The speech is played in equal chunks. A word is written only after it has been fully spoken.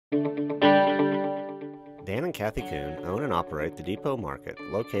Dan and Kathy Kuhn own and operate the Depot Market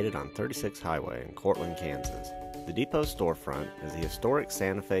located on 36 Highway in Courtland, Kansas. The Depot storefront is the historic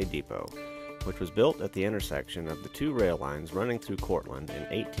Santa Fe Depot, which was built at the intersection of the two rail lines running through Courtland in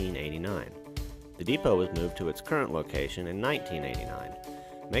 1889. The depot was moved to its current location in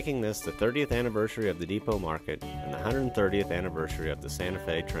 1989, making this the 30th anniversary of the Depot Market and the 130th anniversary of the Santa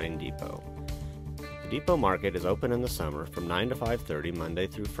Fe Train Depot. The Depot Market is open in the summer from 9 to 5:30 Monday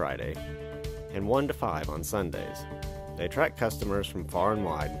through Friday and 1 to 5 on Sundays. They attract customers from far and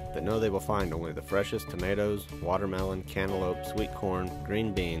wide that know they will find only the freshest tomatoes, watermelon, cantaloupe, sweet corn,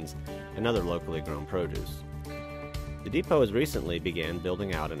 green beans, and other locally grown produce. The depot has recently began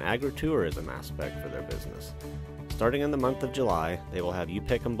building out an agri-tourism aspect for their business. Starting in the month of July, they will have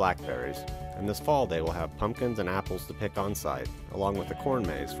you-pick-em blackberries, and this fall they will have pumpkins and apples to pick on site, along with a corn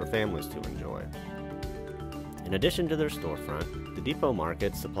maze for families to enjoy. In addition to their storefront, the Depot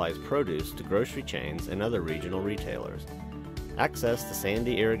Market supplies produce to grocery chains and other regional retailers. Access to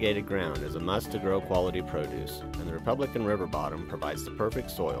sandy irrigated ground is a must to grow quality produce, and the Republican River bottom provides the perfect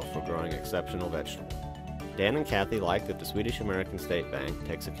soil for growing exceptional vegetables. Dan and Kathy like that the Swedish-American State Bank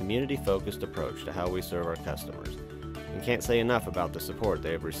takes a community-focused approach to how we serve our customers, and can't say enough about the support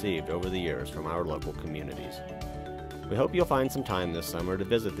they have received over the years from our local communities. We hope you'll find some time this summer to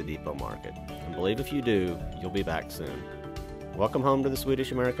visit the Depot Market, and believe if you do, you'll be back soon. Welcome home to the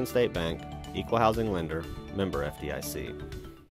Swedish-American State Bank, Equal Housing Lender, member FDIC.